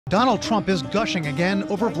Donald Trump is gushing again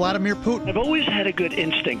over Vladimir Putin. I've always had a good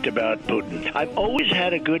instinct about Putin. I've always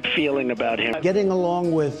had a good feeling about him. Getting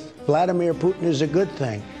along with Vladimir Putin is a good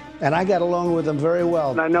thing. And I got along with him very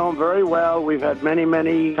well. I know him very well. We've had many,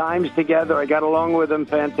 many times together. I got along with him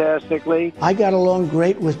fantastically. I got along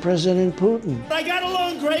great with President Putin. I got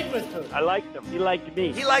along great with him. I liked him. He liked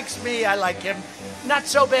me. He likes me. I like him. Not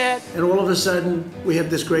so bad. And all of a sudden, we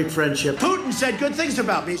have this great friendship. Putin said good things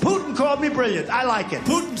about me. Putin called me brilliant. I like it.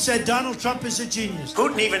 Putin said Donald Trump is a genius.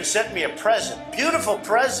 Putin even sent me a present. Beautiful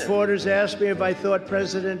present. Reporters asked me if I thought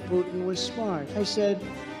President Putin was smart. I said,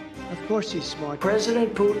 of course he's smart.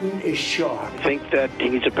 President Putin is sharp. I think that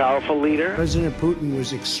he's a powerful leader. President Putin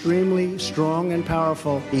was extremely strong and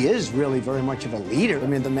powerful. He is really very much of a leader. I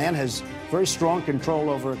mean, the man has very strong control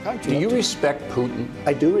over a country. Do you respect Putin?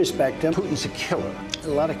 I do respect him. Putin's a killer. A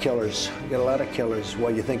lot of killers. We got a lot of killers.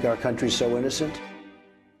 Why, you think our country's so innocent?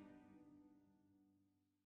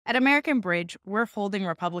 At American Bridge, we're holding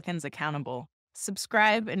Republicans accountable.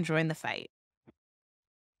 Subscribe and join the fight.